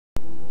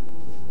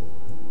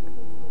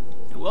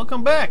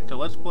welcome back to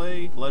Let's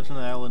Play Legend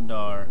of Alon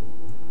Dar.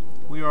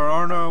 We are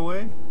on our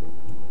way.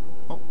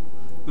 Oh,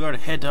 we are to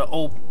head to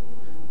Oo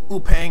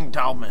P'ang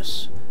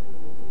Tulmus.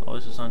 Oh,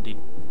 this is on deep.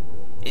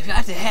 If you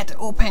like to head to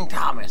Oo P'ang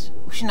Tulmus,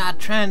 we should not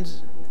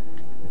translocate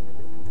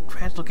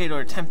or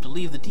attempt to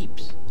leave the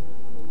deeps.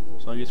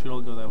 So I guess we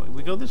don't go that way.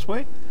 We go this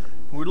way.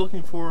 We're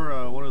looking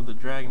for one of the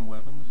dragon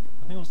weapons.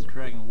 I think it was the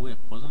dragon whip,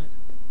 wasn't it?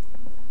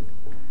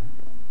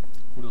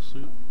 Will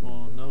soon.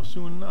 Well, no,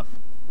 soon enough.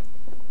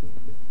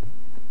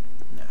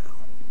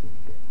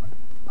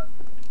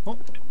 Oh,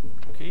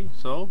 okay,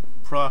 so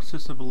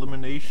process of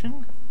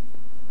elimination.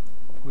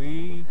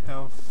 We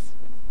have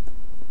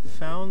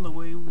found the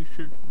way we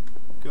should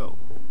go.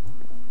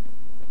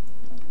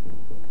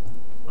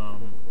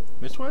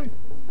 This way?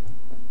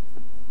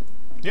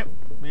 Yep,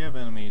 we have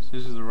enemies.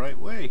 This is the right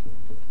way.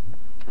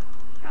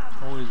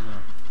 Always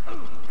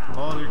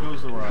oh, there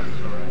goes the rocks,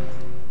 alright.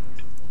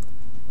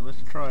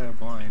 Let's try a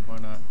blind, why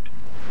not?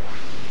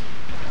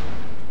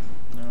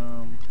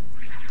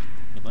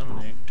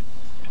 Eliminate.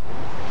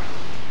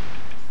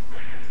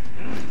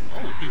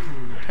 Oh, he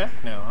can attack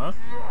now, huh?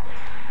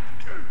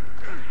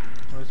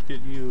 Let's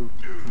get you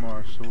from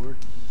our sword.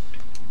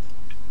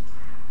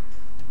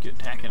 Get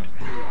attacking.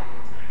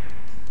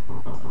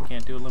 Oh,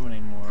 can't do eliminate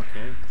anymore,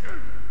 okay.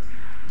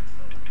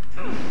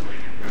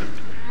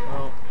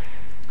 Well,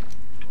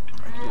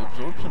 I can do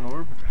absorption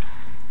orb.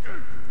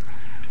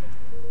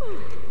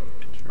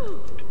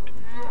 Sure.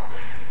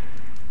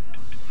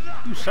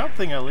 Do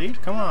something,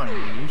 Elite. Come on,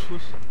 you're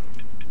useless.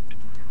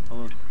 Oh,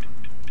 look.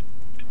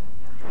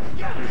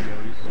 There we go,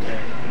 he's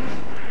attacking.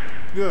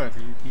 Good,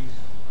 he's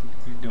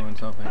doing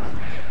something.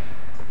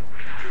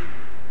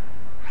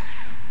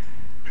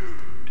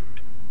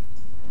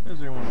 Is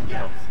there one with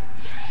health?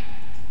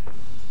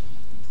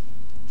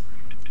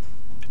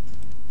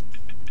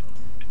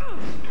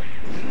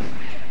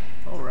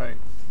 Alright.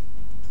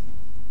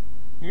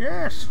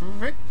 Yes,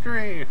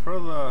 victory for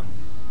the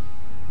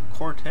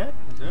quartet?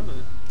 Is that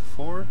a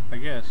 4? I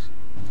guess.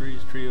 3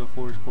 is trio,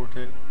 4 is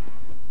quartet.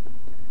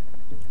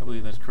 I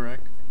believe that's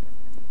correct.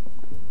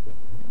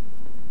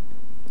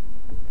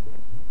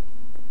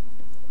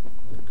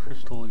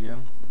 Crystal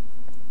again.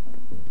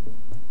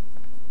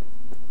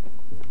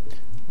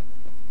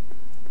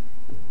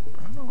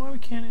 I don't know why we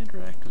can't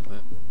interact with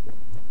it.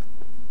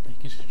 I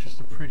guess it's just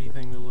a pretty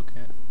thing to look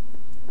at.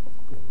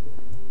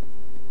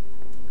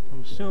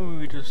 I'm assuming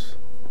we just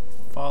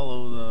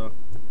follow the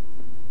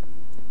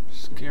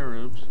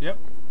scarabs. Yep,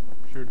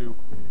 sure do.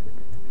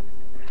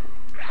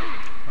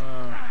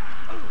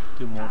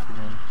 Do more for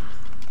them.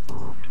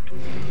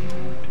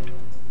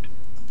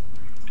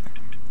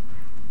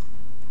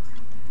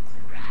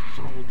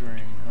 Soul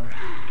drain, huh?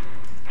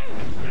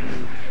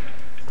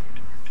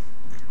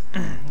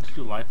 Let's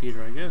do life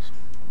eater, I guess.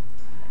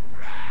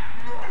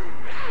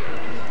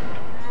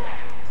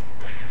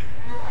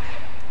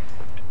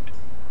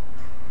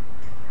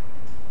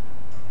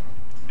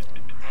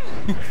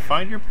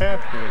 Find your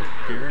path there,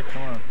 Garrett.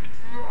 Come on.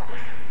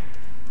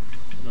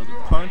 Another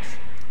punch.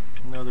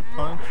 Another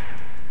punch.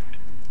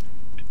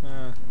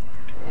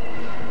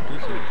 What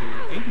is it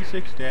here?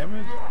 86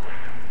 damage?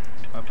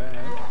 Not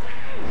bad.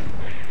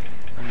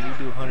 I mean, you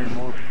do 100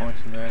 more points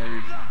than that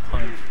every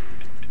punch.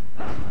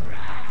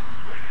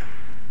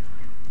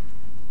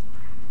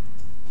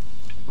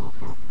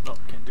 Oh,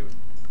 can't do it.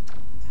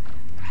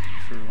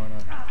 Sure, why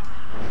not?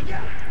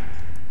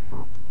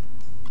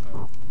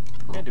 Oh,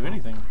 can't do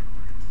anything.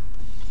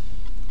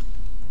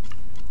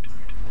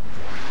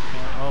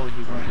 Oh,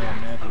 he runs out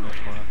of magic, that's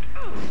why.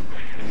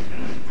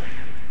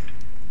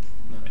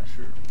 Nah,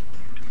 sure.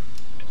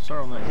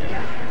 Sorry on that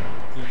guy.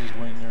 He's just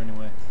waiting there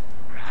anyway.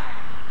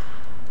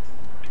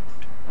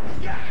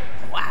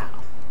 Wow.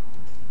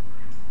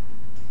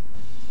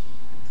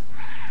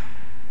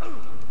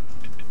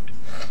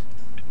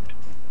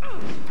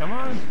 Come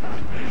on.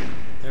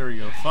 There we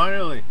go.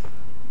 Finally.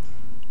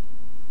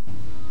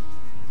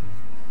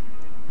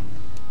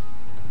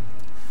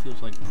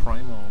 Feels like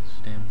primal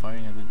damn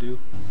fighting I have to do.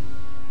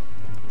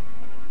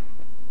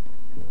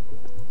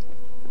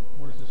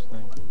 What is this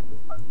thing?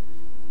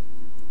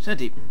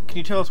 Sandeep, Can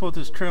you tell us what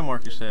this trail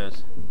marker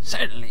says?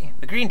 certainly.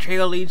 The green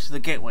trail leads to the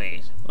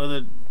gateways. Or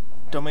the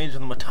domains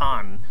of the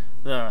Matan,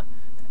 the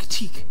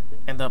Katik,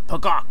 and the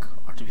Pagok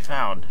are to be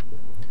found.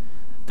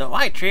 The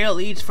white trail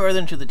leads further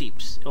into the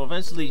deeps. It will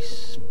eventually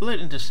split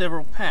into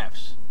several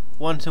paths.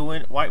 One to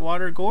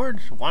Whitewater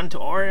Gorge, one to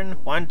Orin,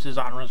 one to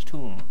Zanra's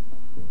tomb.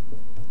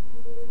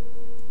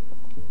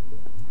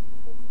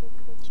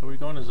 So are we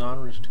going to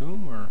Zanra's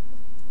tomb, or?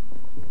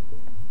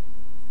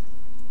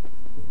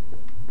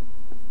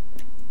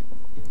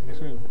 I guess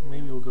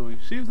maybe we'll go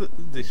see if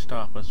they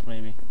stop us,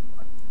 maybe.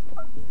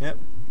 Yep.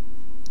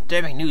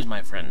 Damning news,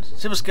 my friends.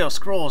 Silverscale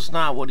Scroll is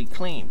not what he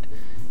claimed.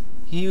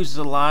 He used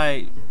a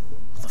lie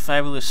with a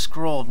fabulous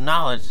scroll of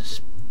knowledge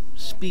to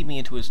speed me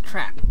into his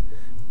trap.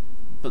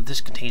 But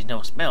this contains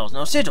no spells,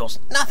 no sigils,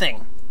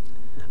 nothing!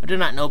 I did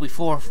not know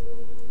before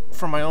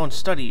from my own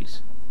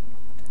studies.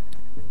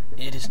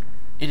 It is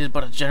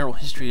but a general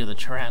history of the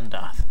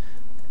Charandath.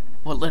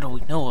 What little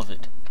we know of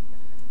it.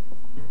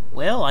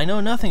 Well, I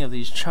know nothing of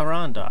these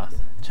Charandoth.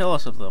 Tell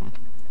us of them.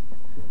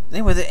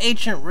 They were the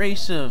ancient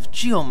race of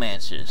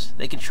geomancers.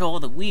 They control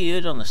the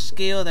weird on the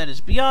scale that is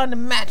beyond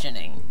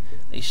imagining.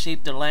 They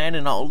shape the land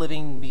and all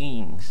living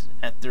beings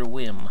at their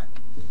whim.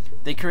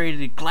 They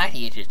created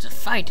gladiators to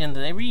fight in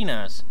the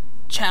arenas,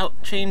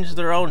 changed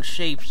their own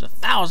shapes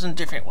 1,000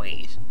 different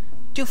ways.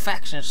 Two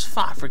factions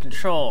fought for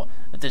control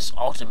of this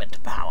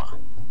ultimate power.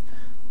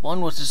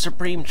 One was the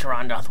supreme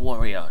Charandoth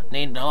warrior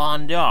named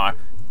Alon Dar,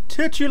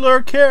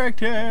 titular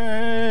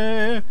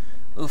character,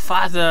 who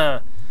fought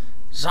the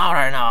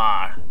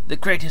Zaranar, the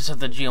greatest of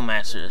the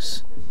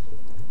geomancers.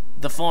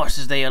 The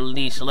forces they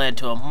unleashed led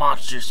to a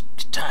monstrous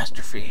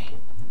catastrophe.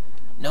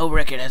 No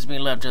record has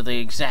been left of the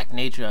exact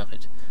nature of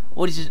it.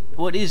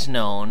 What is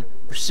known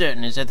for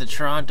certain is that the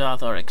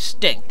Charandoth are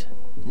extinct.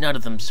 None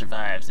of them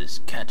survives this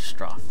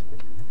catastrophe.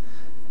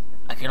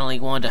 I can only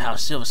wonder how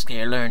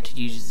Silverscare learned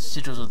to use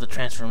the sigils of the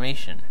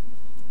transformation.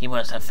 He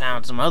must have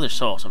found some other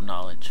source of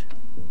knowledge.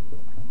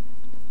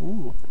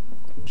 Ooh,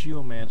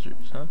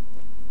 geomancers, huh?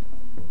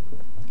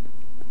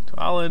 So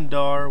Alon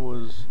Dar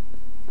was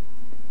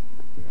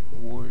a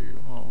warrior.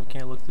 Oh, we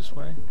can't look this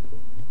way?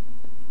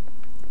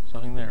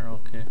 Something there,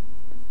 okay.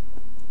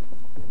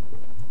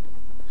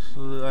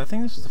 So I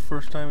think this is the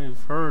first time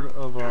we've heard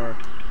of our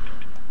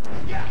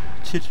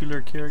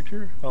titular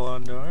character,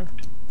 Alon Dar.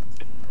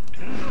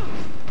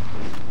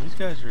 These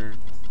guys are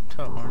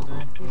tough, aren't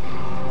they?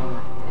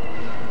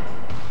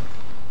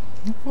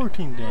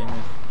 14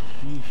 damage.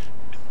 Sheesh.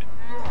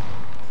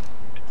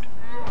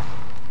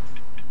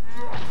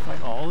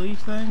 Fight all these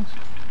things?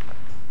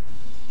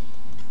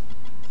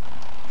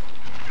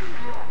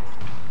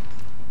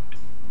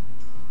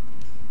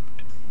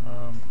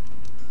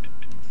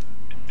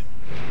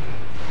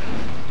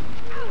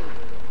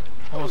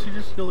 Oh, she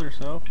just killed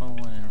herself? Oh,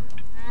 whatever.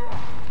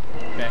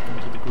 Back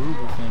into the groove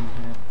of things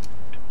here.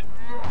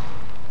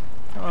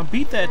 Come on,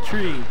 beat that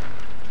tree!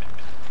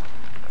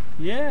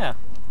 Yeah!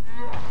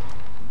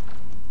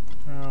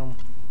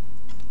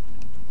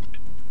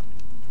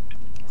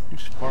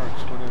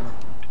 Sparks, whatever.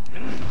 I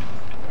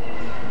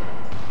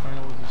don't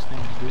know what these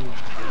things do.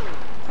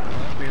 Well,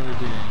 that barely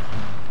did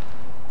anything.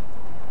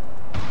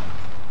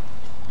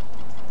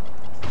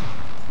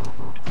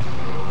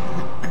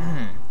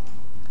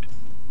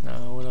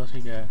 What else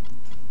he got?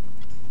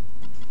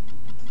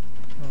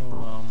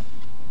 Oh,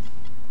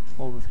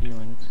 Orb of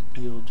Healing.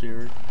 Heal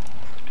Jared.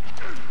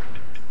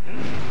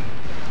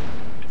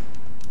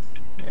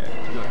 Yeah,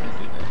 let's go ahead and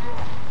do that.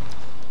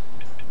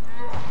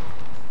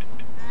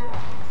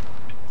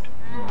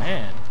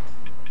 Man.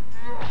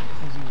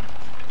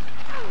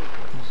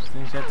 These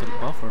things have to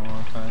buffer a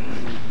long time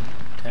before they can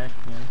attack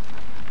again.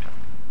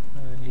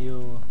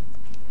 Heal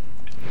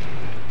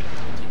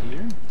to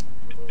here.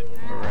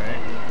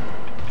 Alright.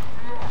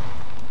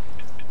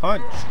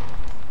 Punch!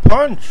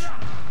 Punch!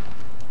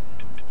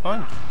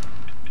 Punch!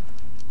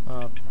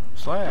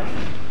 Slash.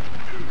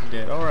 He's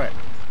dead. Alright.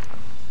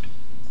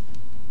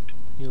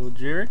 Heal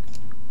Jarek.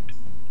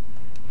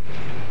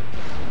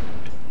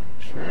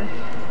 Sure.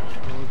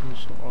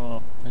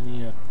 Oh, I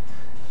need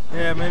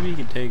yeah, maybe you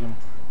can take him.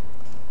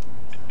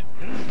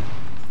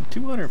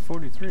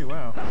 243,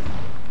 wow.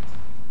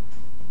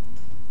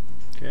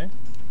 Okay.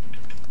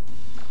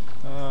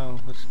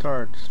 Let's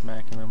start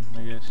smacking him,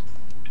 I guess.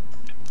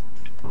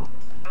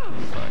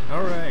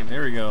 Alright,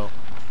 there we go.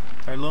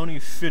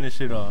 Tyloni, finish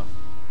it off.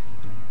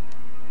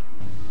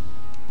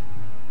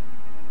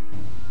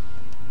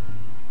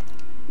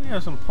 We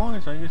have some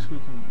points, I guess we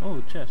can...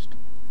 Oh, chest.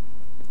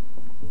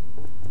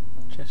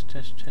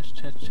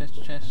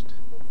 Chest.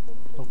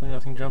 Hopefully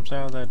nothing jumps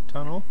out of that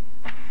tunnel.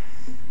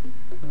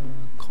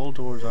 Cold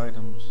doors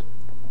items.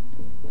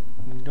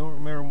 I don't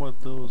remember what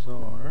those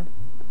are.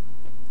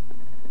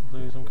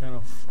 There's some kind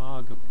of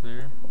fog up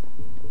there.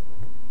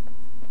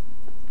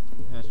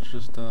 That's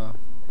just a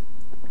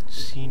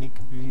scenic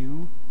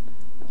view.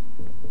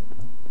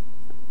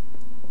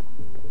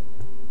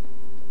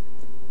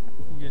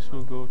 I guess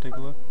we'll go take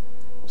a look.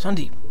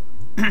 Sandeep,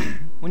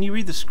 when you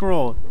read the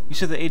scroll, you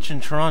said the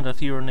ancient Charandoth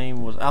hero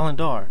name was Alon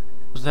Dar.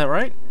 Was that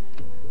right?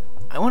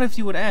 I wonder if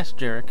you would ask,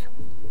 Jarek.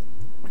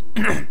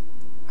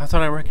 I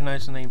thought I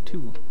recognized the name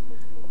too.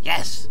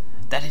 Yes,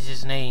 that is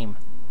his name.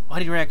 Why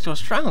do you react so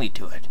strongly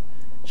to it?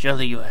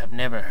 Surely you have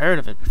never heard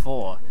of it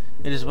before.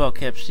 It is well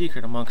kept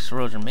secret amongst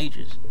Cerulean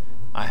mages.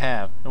 I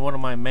have, in one of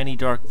my many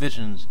dark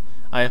visions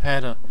I have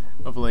had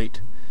of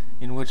late,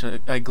 in which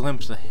I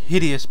glimpsed a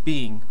hideous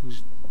being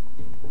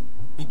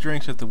he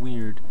drinks at the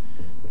weird.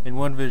 In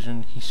one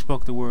vision he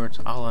spoke the words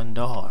Alon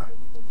Dar.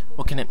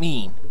 What can it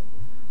mean?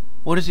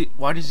 Why does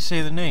he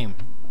say the name?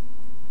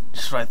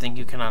 Just when I think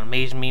you cannot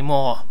amaze me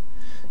more.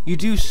 You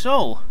do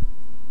so.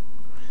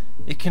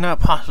 It cannot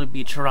possibly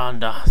be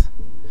Charandoth.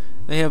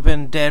 They have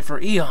been dead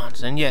for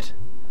eons, and yet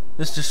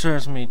this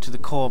disturbs me to the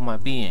core of my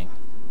being.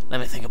 Let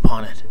me think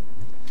upon it.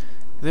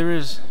 There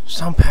is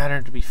some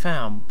pattern to be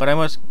found, but I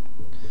must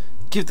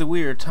give the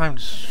weird time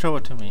to show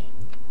it to me.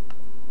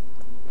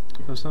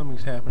 So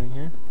something's happening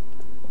here.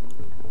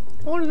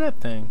 What is that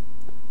thing?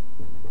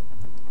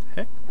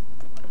 Heck?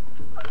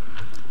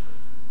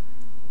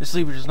 This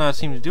lever does not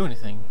seem to do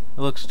anything. It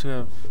looks to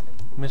have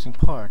missing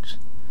parts.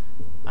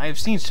 I have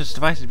seen such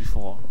devices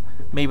before,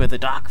 made by the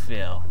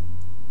Dockville.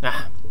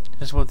 Ah,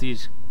 that's what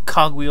these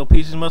cogwheel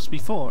pieces must be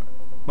for.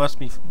 Must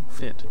be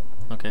fit.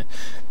 Okay.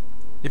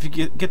 If you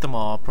get them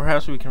all,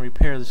 perhaps we can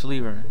repair this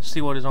lever and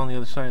see what is on the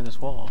other side of this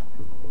wall.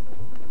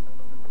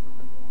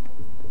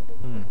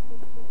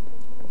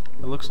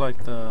 It looks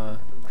like the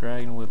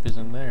dragon whip is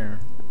in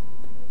there.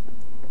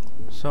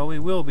 So we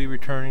will be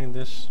returning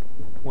this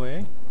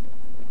way.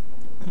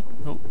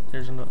 Oh,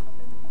 there's another.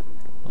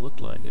 It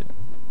looked like it.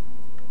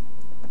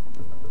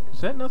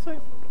 Is that nothing?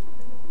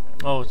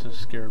 Oh, it's a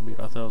scarab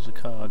beetle. I thought it was a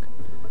cog.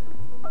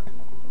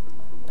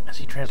 I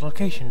see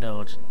translocation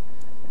nodes.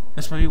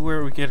 This might be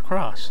where we get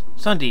across.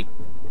 Sundeep.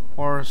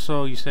 Or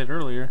so you said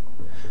earlier.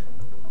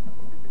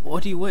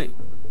 What do you wait?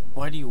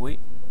 Why do you wait?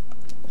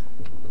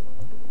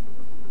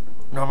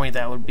 Normally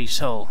that would be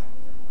so,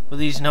 but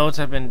these nodes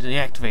have been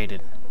deactivated.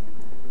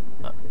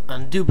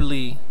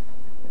 Undoubtedly,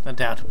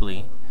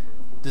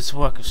 this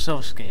work of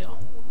self-scale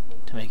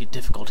to make it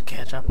difficult to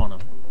catch up on them.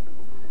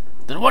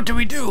 Then what do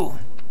we do?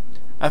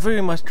 I fear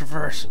we must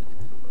traverse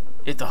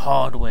it the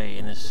hard way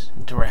in this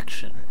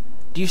direction.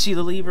 Do you see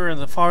the lever at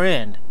the far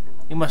end?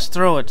 We must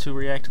throw it to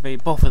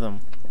reactivate both of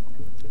them.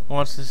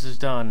 Once this is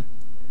done,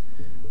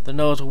 the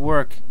nodes will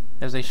work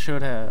as they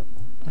should,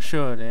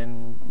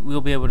 and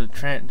we'll be able to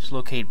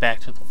translocate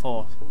back to the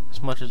fourth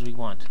as much as we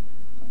want.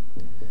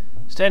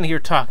 Standing here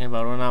talking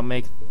about it will not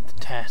make the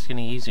task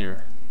any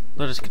easier.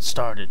 Let us get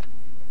started.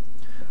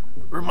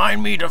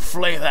 Remind me to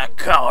flay that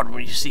coward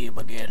when you see him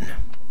again.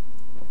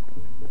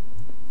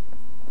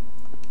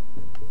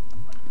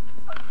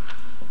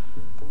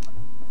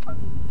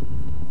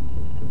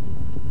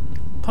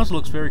 Puzzle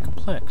looks very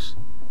complex.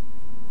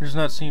 There does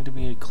not seem to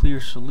be a clear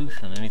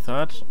solution. Any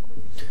thoughts?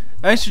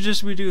 I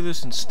suggest we do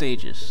this in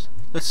stages.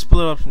 Let's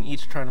split up and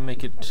each try to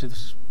make it to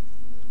the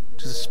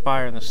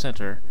spire in the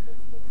center.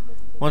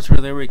 Once we're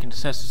there, we can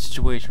assess the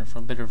situation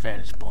from a better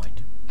vantage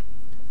point.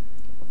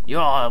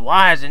 You're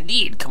wise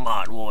indeed,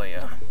 Command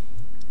Warrior.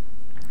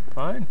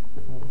 Fine.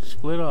 We'll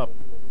split up.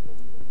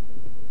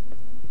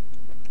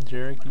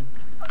 Jarek, you...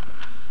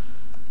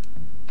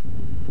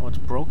 Oh, it's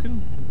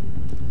broken?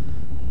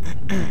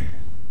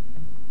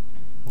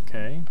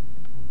 Okay.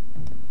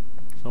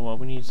 So what,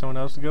 we need someone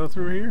else to go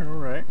through here?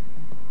 Alright.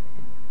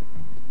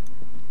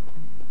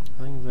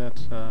 I think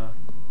that's,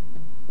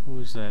 who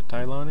is that?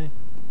 Tylani?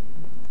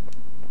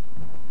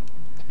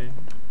 Okay.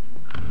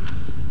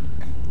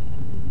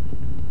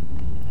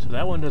 So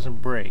that one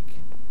doesn't break.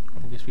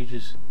 I guess we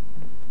just...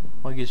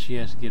 Well, I guess she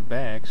has to get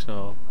back,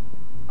 so...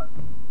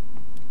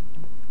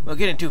 We're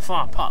getting too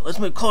far apart. Let's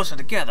move closer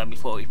together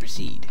before we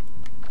proceed.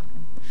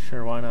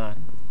 Sure, why not?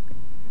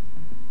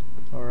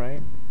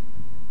 Alright.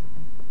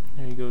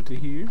 There you go to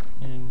here,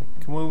 and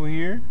come over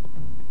here,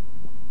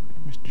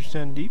 Mr.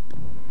 Sundeep.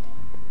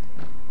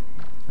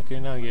 Okay,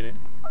 now get it.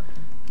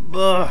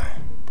 Ugh,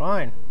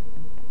 fine.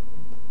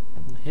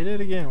 Hit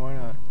it again, why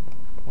not?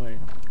 Wait.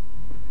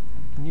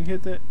 Can you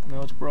hit that?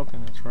 No, it's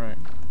broken, that's right.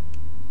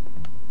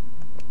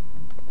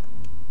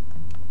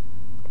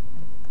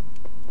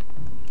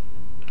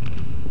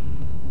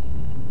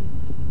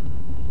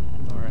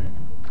 Alright.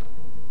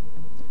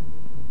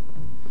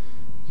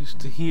 Just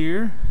to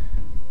here.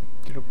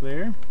 Get up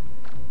there.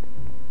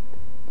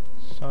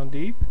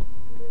 Sundeep.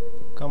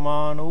 Come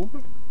on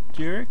over.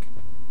 Jarek.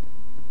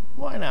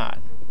 Why not?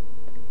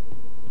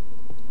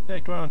 In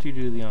fact, why don't you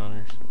do the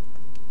honors?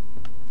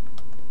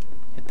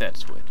 Hit that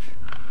switch.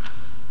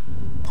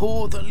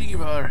 Pull the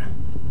lever.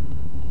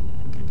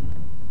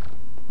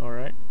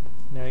 Alright.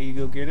 Now you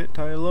go get it,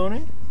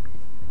 Tyloni.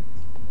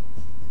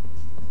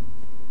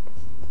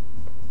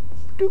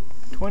 Doop.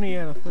 20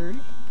 out of 30.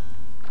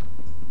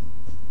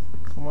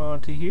 Come on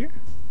to here.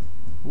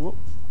 Whoop.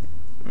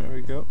 There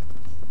we go.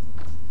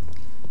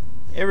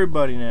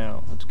 Everybody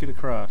now. Let's get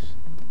across.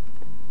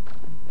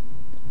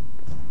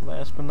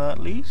 Last but not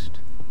least.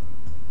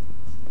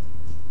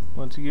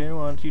 Once again,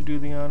 why don't you do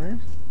the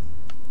honors?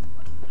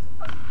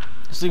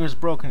 This lever is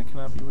broken. It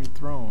cannot be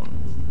rethrown.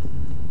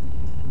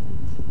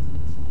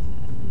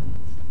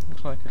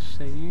 Looks like a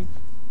save.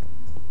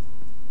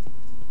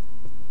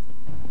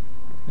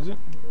 Is it?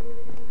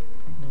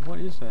 No, what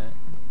is that?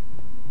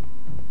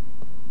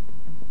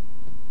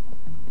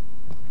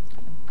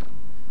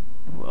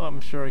 Well,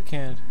 I'm sure I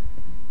can't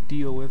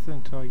deal with it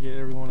until I get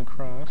everyone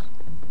across.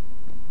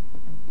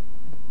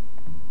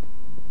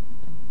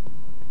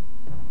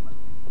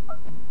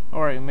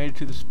 Alright, we made it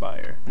to the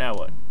spire. Now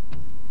what?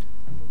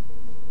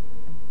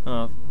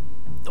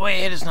 The way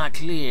ahead is not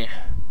clear.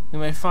 We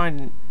may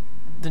find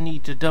the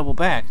need to double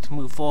back to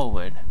move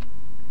forward.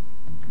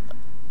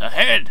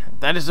 Ahead!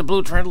 That is the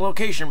blue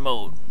translocation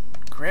mode.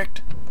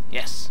 Correct?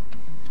 Yes.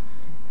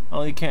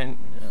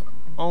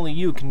 Only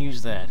you can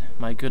use that,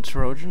 my good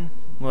Trojan.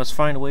 We must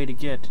find a way to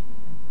get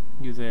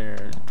you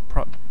there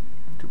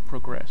to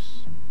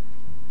progress.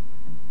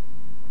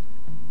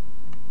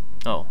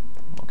 Oh,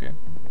 okay.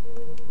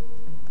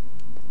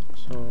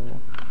 So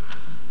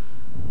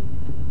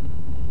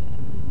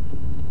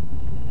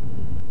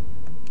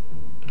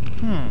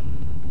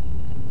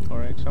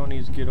Someone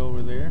needs to get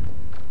over there.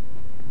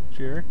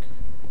 Jerk.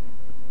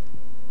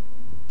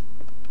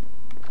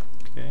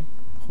 Okay,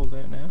 hold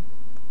that now.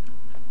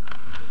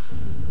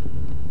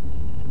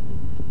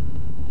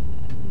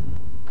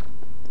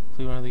 So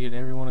we don't have to get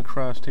everyone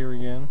across here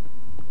again.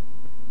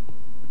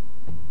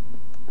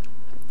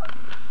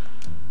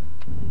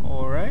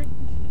 Alright.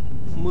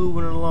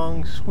 Moving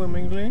along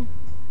swimmingly.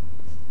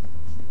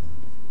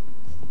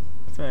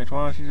 In fact,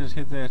 why don't you just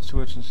hit that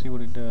switch and see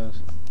what it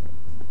does?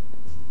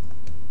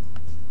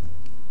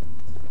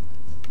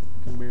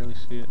 Can barely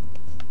see it.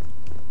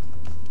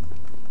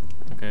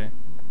 Okay.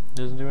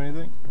 Doesn't do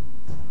anything.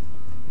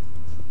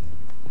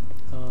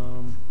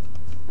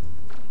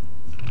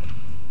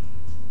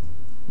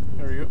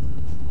 There we go.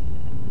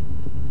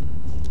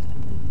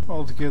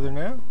 All together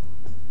now.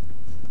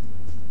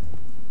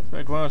 In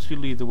fact, why don't you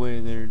lead the way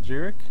there,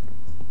 Jarek?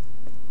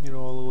 Get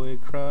all the way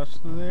across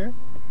to there.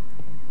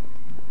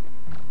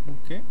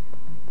 Okay.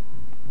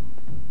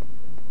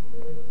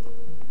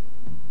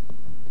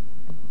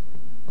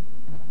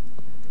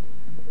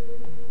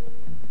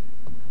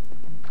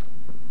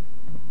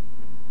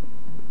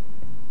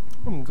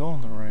 I'm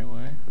going the right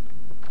way.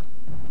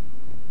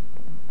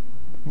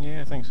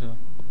 Yeah, I think so.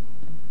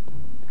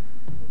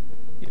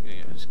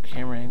 Yeah, this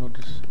camera angle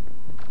just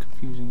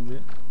confusing a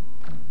bit.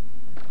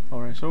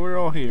 Alright, so we're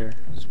all here.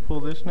 Let's pull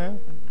this now.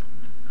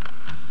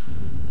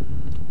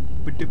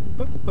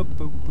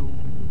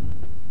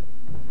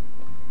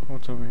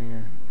 What's over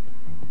here?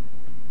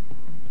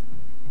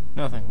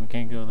 Nothing. We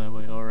can't go that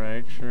way.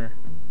 Alright, sure.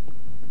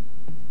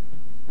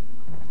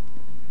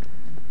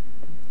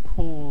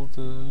 Pull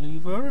the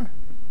lever.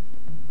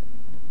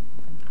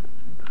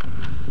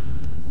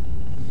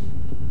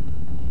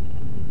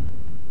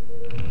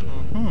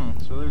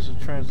 So there's a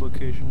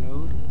translocation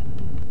node.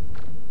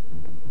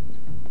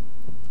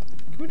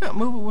 Can we not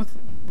move it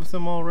with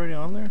them already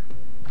on there?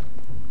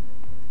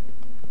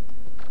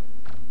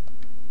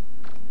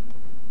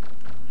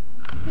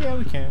 Yeah,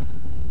 we can.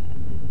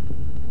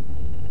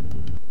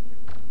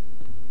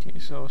 Okay,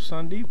 so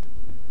Sandeep,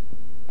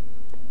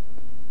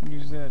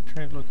 use that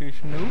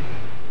translocation node.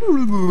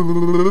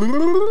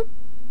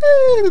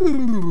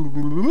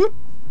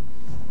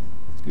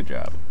 Good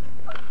job.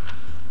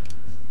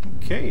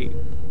 Okay.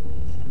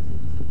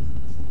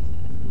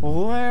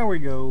 Well, there we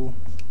go.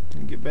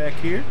 And get back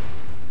here.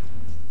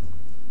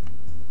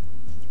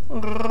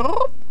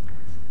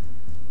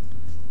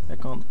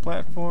 Back on the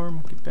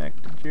platform. Get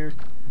back to Jarek.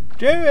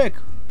 Jarek!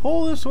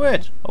 Pull the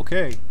switch!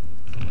 Okay.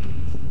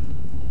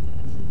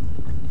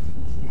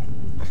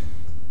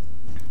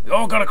 We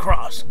all got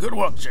across. Good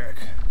work,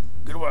 Jarek.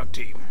 Good work,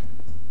 team.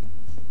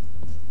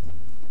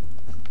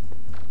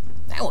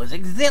 That was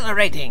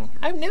exhilarating.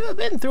 I've never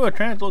been through a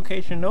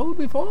translocation node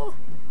before.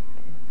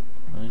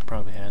 Well, he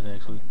probably has,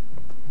 actually.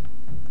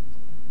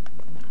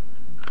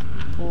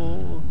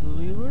 Pull the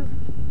lever.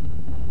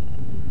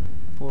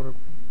 For a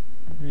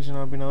reason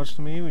unbeknownst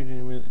to me, we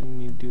didn't really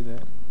need to do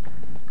that.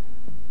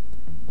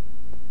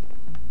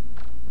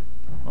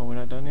 Oh, we're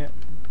not done yet?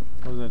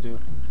 What does that do?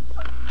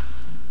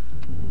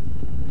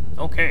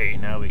 Okay,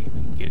 now we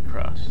can get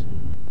across.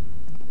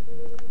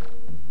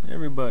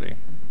 Everybody,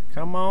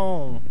 come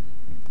on.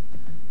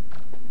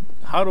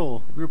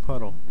 Huddle, group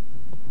huddle.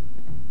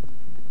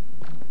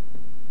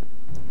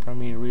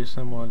 Probably need to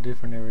reassemble a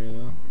different area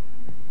though.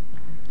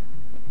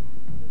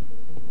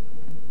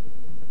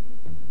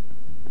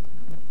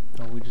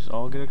 Oh, we just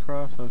all get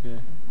across? Okay.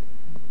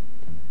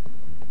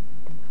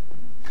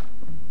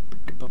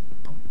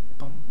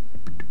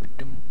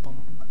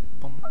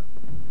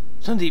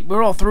 Sandeep,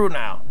 we're all through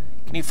now.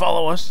 Can you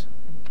follow us?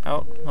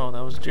 Out? Oh,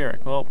 that was Jarek.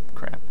 Oh,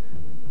 crap.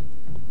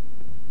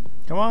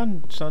 Come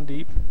on,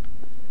 Sandeep.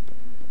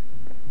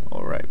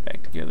 Alright,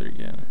 back together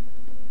again.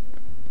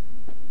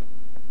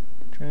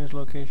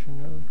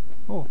 Translocation node.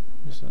 Oh,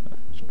 there's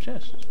some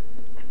chests.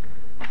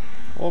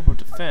 Orb of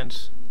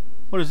defense.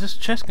 What does this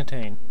chest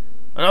contain?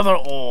 Another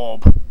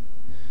orb.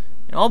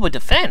 An orb of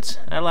defense.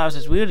 That allows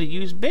its wielder to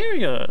use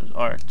barrier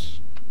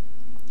arts.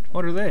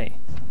 What are they?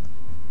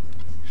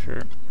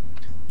 Sure.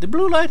 The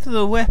blue light of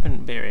the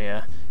weapon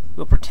barrier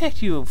will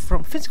protect you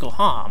from physical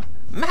harm.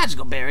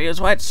 Magical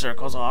barriers, white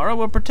circles aura,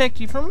 will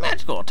protect you from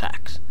magical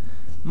attacks.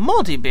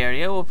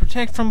 Multi-barrier will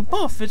protect from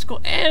both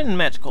physical and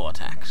magical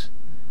attacks.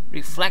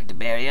 Reflect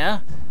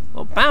barrier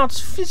will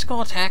bounce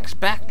physical attacks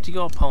back to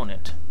your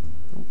opponent.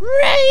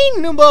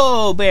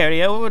 Rainbow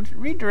barrier will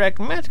redirect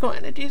magical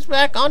energies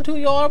back onto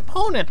your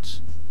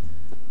opponents.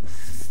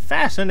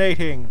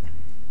 Fascinating.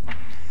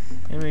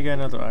 And we got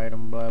another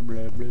item, blah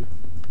blah blah.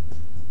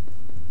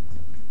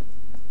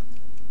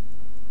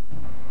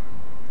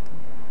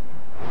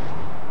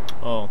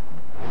 Oh.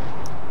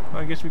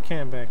 Well, I guess we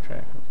can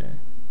backtrack, okay.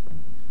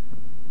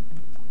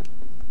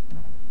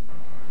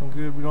 Well,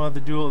 good, we don't have to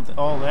do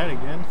all that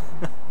again.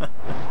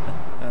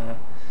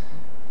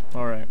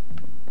 Alright.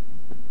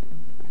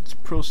 Let's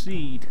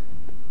proceed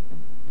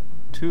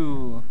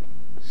to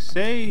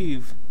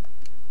save.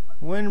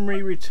 When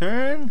we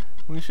return,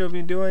 we shall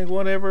be doing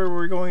whatever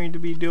we're going to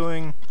be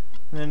doing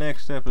in the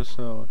next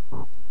episode.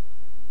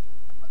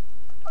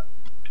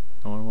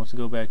 No one wants to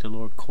go back to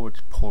Lord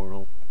Court's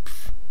portal.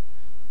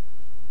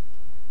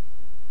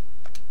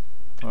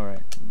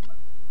 Alright.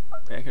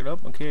 Back it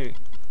up? Okay.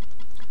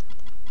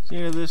 It's the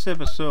end of this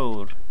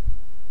episode.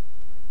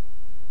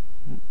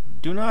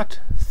 Do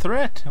not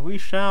threat. We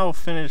shall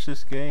finish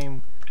this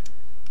game.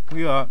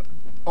 We are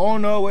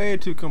on our way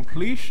to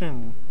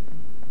completion.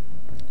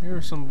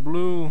 Here's some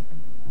blue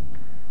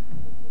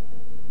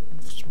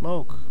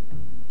smoke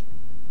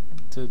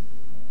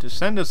to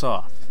send us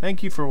off.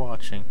 Thank you for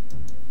watching.